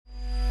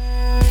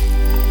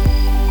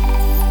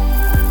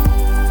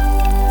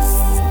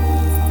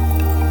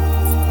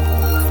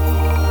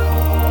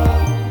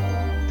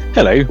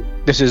Hello,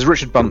 this is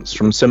Richard Bunce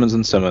from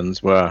Simmons &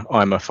 Simmons, where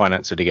I'm a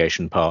finance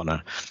litigation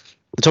partner.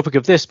 The topic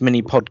of this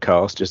mini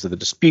podcast is the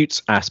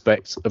disputes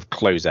aspects of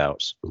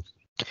closeouts.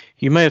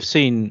 You may have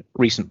seen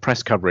recent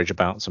press coverage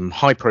about some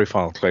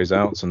high-profile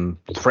closeouts and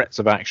threats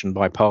of action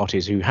by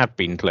parties who have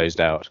been closed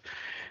out.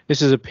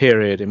 This is a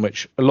period in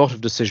which a lot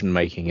of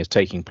decision-making is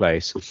taking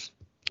place,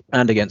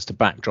 and against a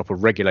backdrop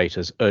of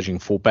regulators urging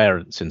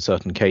forbearance in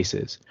certain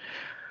cases.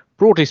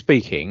 Broadly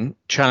speaking,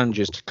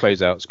 challenges to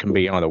closeouts can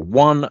be either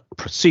one,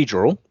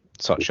 procedural,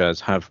 such as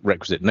have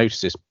requisite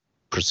notices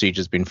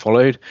procedures been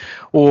followed,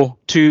 or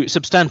two,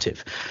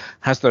 substantive.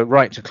 Has the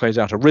right to close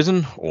out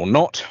arisen or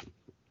not?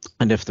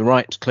 And if the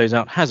right to close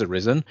out has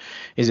arisen,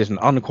 is it an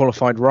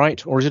unqualified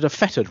right or is it a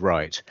fettered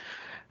right?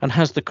 And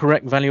has the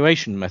correct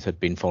valuation method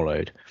been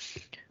followed?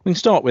 We can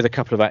start with a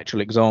couple of actual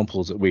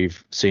examples that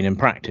we've seen in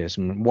practice.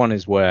 And one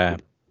is where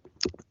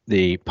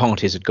the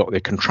parties had got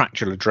their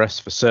contractual address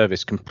for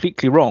service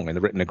completely wrong in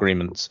the written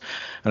agreements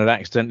and had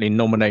accidentally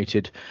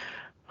nominated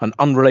an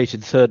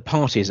unrelated third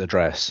party's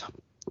address.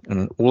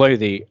 And although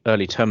the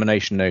early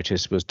termination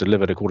notice was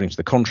delivered according to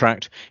the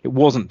contract, it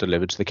wasn't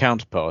delivered to the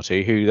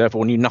counterparty, who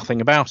therefore knew nothing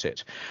about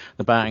it.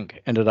 The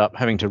bank ended up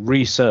having to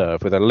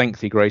reserve with a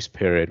lengthy grace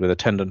period with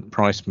attendant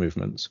price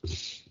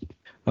movements.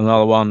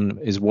 Another one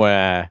is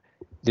where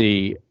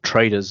the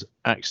traders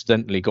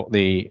accidentally got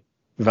the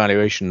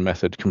valuation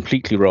method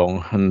completely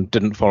wrong and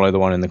didn't follow the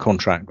one in the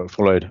contract but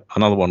followed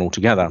another one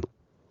altogether.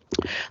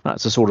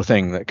 That's the sort of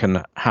thing that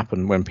can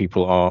happen when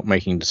people are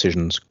making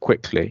decisions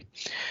quickly.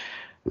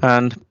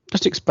 And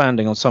just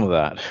expanding on some of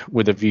that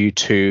with a view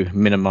to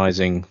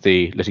minimizing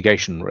the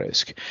litigation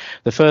risk,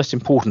 the first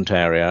important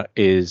area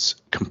is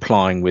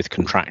complying with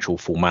contractual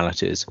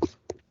formalities.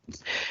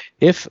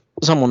 If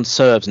someone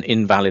serves an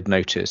invalid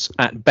notice,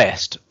 at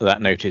best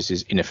that notice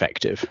is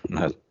ineffective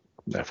and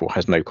therefore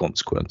has no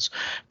consequence.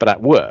 But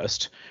at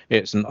worst,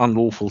 it's an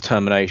unlawful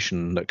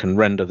termination that can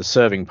render the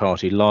serving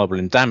party liable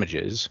in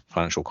damages,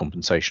 financial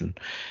compensation,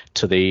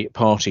 to the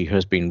party who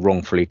has been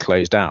wrongfully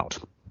closed out.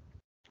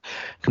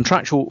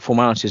 Contractual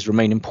formalities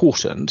remain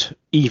important,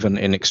 even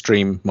in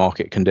extreme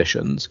market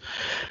conditions.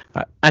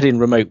 Add in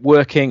remote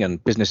working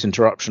and business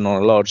interruption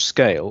on a large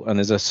scale, and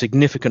there's a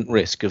significant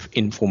risk of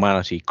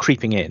informality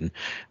creeping in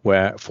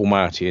where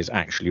formality is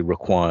actually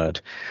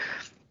required.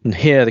 And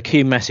here the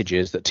key message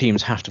is that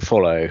teams have to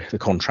follow the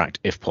contract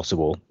if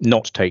possible,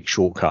 not take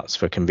shortcuts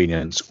for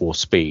convenience or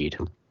speed.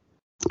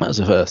 That's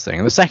the first thing.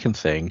 And the second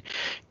thing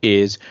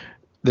is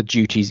the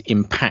duties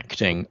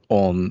impacting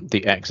on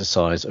the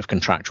exercise of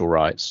contractual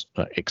rights,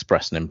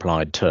 express and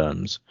implied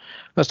terms.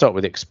 Let's start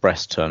with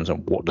express terms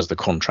and what does the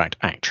contract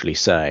actually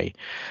say.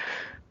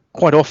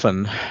 Quite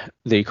often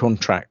the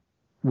contract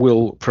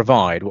will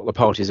provide what the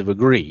parties have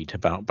agreed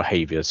about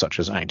behaviour, such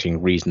as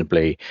acting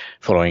reasonably,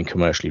 following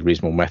commercially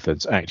reasonable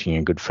methods, acting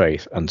in good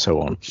faith, and so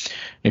on.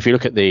 If you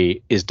look at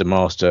the ISDA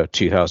Master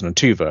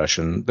 2002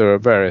 version, there are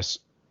various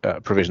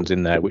provisions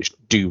in there which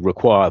do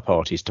require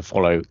parties to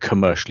follow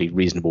commercially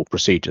reasonable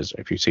procedures.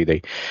 If you see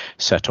the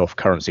set-off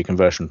currency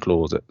conversion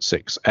clause at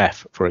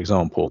 6F, for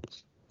example.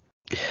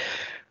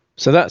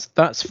 So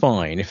that's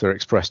fine if there are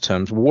express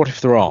terms. What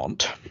if there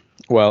aren't?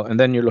 Well, and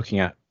then you're looking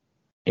at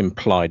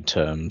implied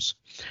terms,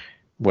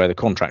 where the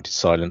contract is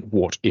silent.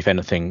 What, if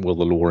anything, will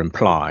the law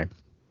imply?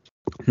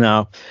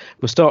 Now,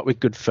 we'll start with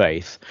good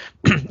faith,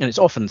 and it's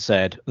often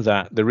said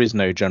that there is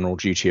no general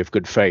duty of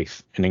good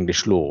faith in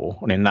English law,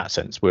 and in that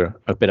sense we're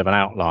a bit of an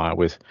outlier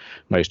with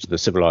most of the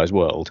civilized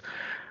world.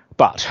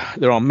 But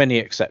there are many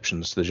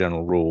exceptions to the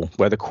general rule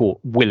where the court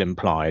will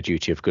imply a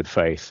duty of good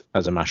faith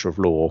as a matter of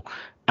law,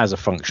 as a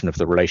function of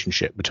the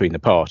relationship between the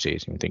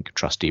parties. You can think of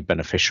trustee,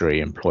 beneficiary,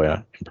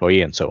 employer,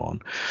 employee, and so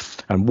on.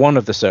 And one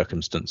of the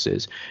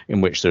circumstances in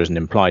which there is an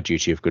implied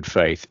duty of good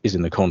faith is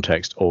in the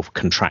context of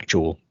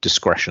contractual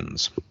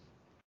discretions.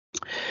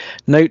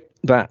 Note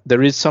that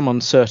there is some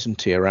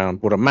uncertainty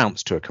around what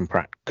amounts to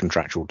a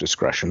contractual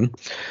discretion.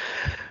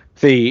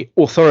 The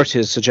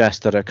authorities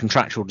suggest that a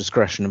contractual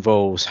discretion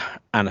involves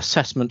an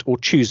assessment or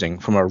choosing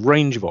from a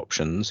range of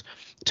options,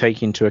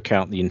 taking into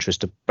account the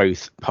interest of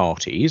both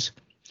parties,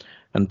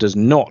 and does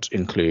not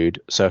include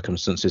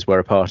circumstances where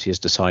a party is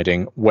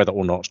deciding whether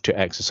or not to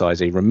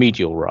exercise a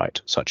remedial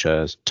right, such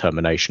as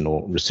termination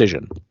or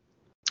rescission.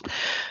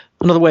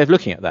 Another way of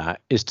looking at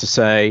that is to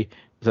say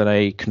that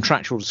a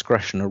contractual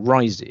discretion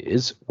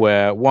arises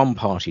where one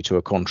party to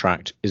a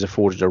contract is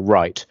afforded a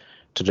right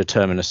to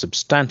determine a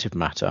substantive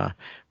matter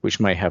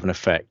which may have an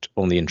effect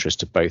on the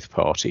interest of both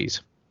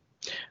parties,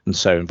 and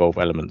so involve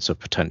elements of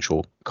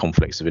potential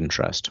conflicts of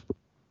interest.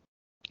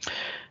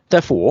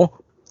 Therefore,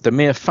 the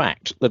mere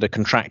fact that a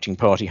contracting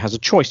party has a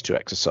choice to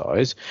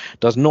exercise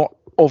does not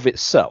of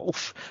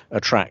itself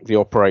attract the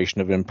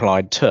operation of an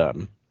implied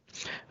term,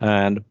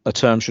 and a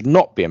term should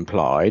not be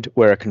implied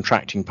where a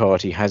contracting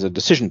party has a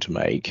decision to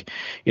make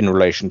in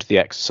relation to the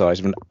exercise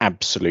of an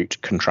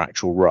absolute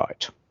contractual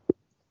right.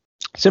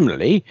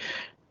 Similarly,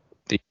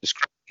 the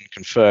discretion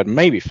conferred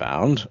may be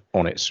found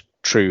on its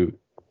true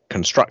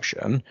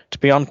construction to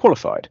be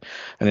unqualified,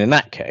 and in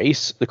that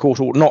case, the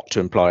court ought not to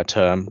imply a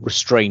term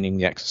restraining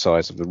the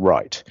exercise of the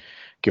right,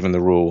 given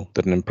the rule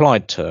that an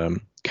implied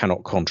term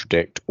cannot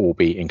contradict or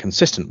be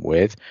inconsistent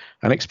with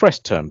an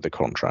expressed term of the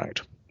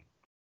contract.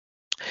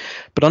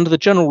 But under the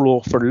general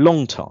law for a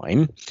long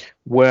time,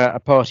 where a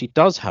party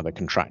does have a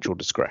contractual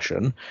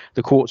discretion,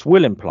 the courts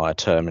will imply a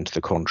term into the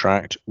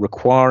contract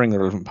requiring the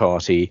relevant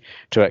party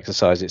to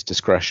exercise its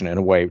discretion in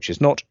a way which is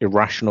not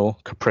irrational,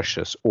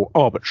 capricious, or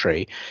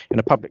arbitrary in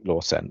a public law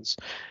sense.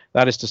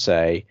 That is to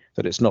say,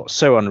 that it's not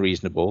so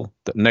unreasonable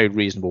that no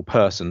reasonable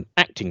person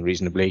acting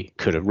reasonably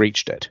could have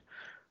reached it,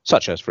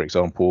 such as, for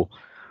example,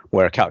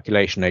 where a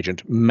calculation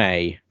agent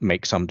may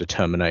make some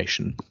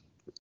determination.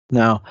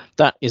 Now,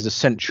 that is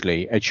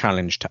essentially a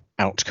challenge to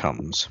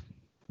outcomes.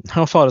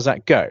 How far does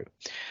that go?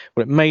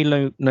 Well, it may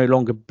no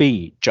longer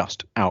be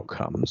just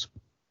outcomes.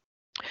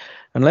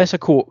 Unless a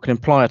court can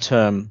imply a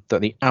term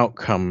that the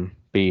outcome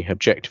be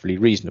objectively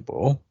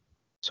reasonable,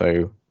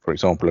 so, for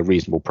example, a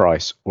reasonable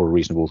price or a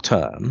reasonable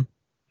term,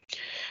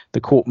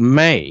 the court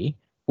may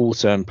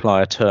also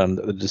imply a term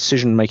that the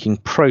decision-making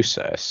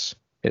process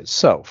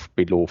itself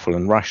be lawful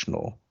and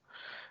rational,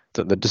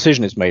 that the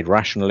decision is made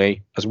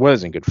rationally as well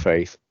as in good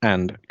faith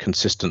and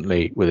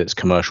consistently with its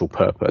commercial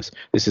purpose.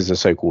 This is a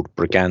so-called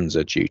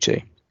Braganza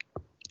duty.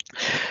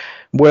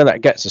 Where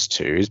that gets us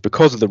to is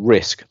because of the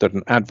risk that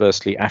an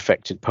adversely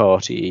affected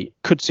party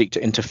could seek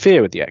to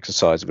interfere with the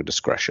exercise of a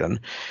discretion,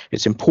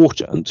 it's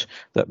important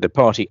that the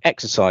party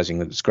exercising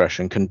the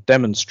discretion can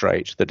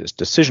demonstrate that its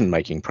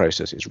decision-making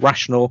process is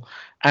rational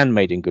and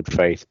made in good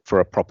faith for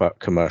a proper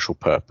commercial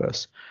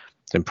purpose.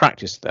 In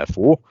practice,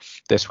 therefore,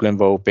 this will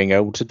involve being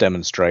able to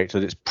demonstrate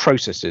that its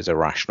processes are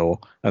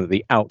rational and that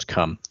the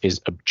outcome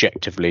is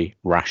objectively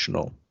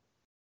rational.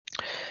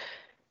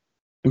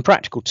 In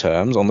practical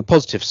terms, on the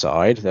positive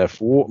side,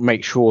 therefore,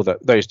 make sure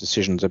that those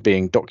decisions are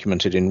being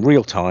documented in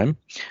real time,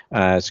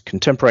 as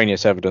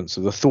contemporaneous evidence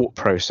of the thought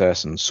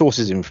process and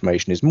sources of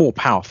information is more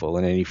powerful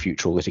than any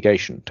future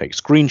litigation. Take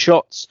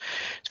screenshots.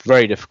 It's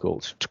very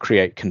difficult to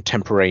create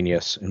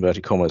contemporaneous,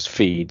 inverted commas,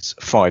 feeds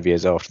 5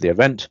 years after the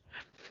event.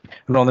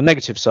 And on the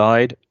negative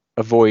side,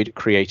 avoid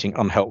creating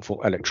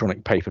unhelpful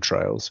electronic paper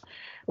trails.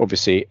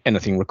 Obviously,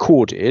 anything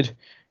recorded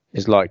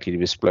is likely to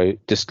be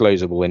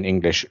disclosable in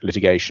English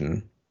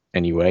litigation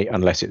anyway,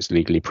 unless it's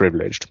legally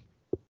privileged.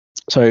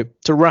 So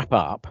to wrap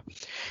up,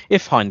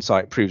 if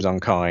hindsight proves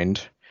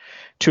unkind,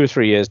 2 or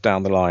 3 years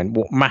down the line,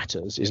 what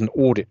matters is an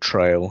audit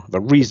trail of a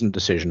reasoned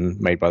decision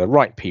made by the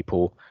right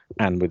people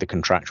and with the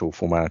contractual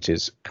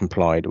formalities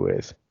complied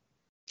with.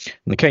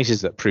 And the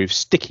cases that prove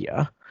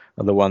stickier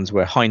are the ones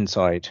where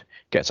hindsight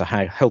gets a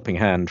helping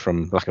hand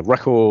from lack of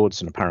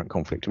records, an apparent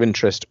conflict of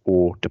interest,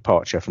 or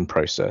departure from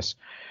process.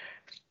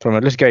 From a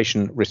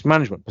litigation risk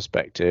management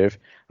perspective,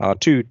 our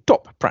 2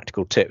 top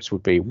practical tips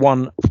would be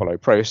 1, follow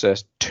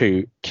process,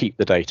 2, keep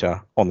the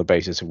data on the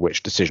basis of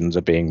which decisions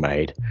are being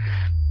made.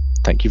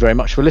 Thank you very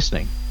much for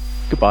listening.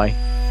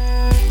 Goodbye.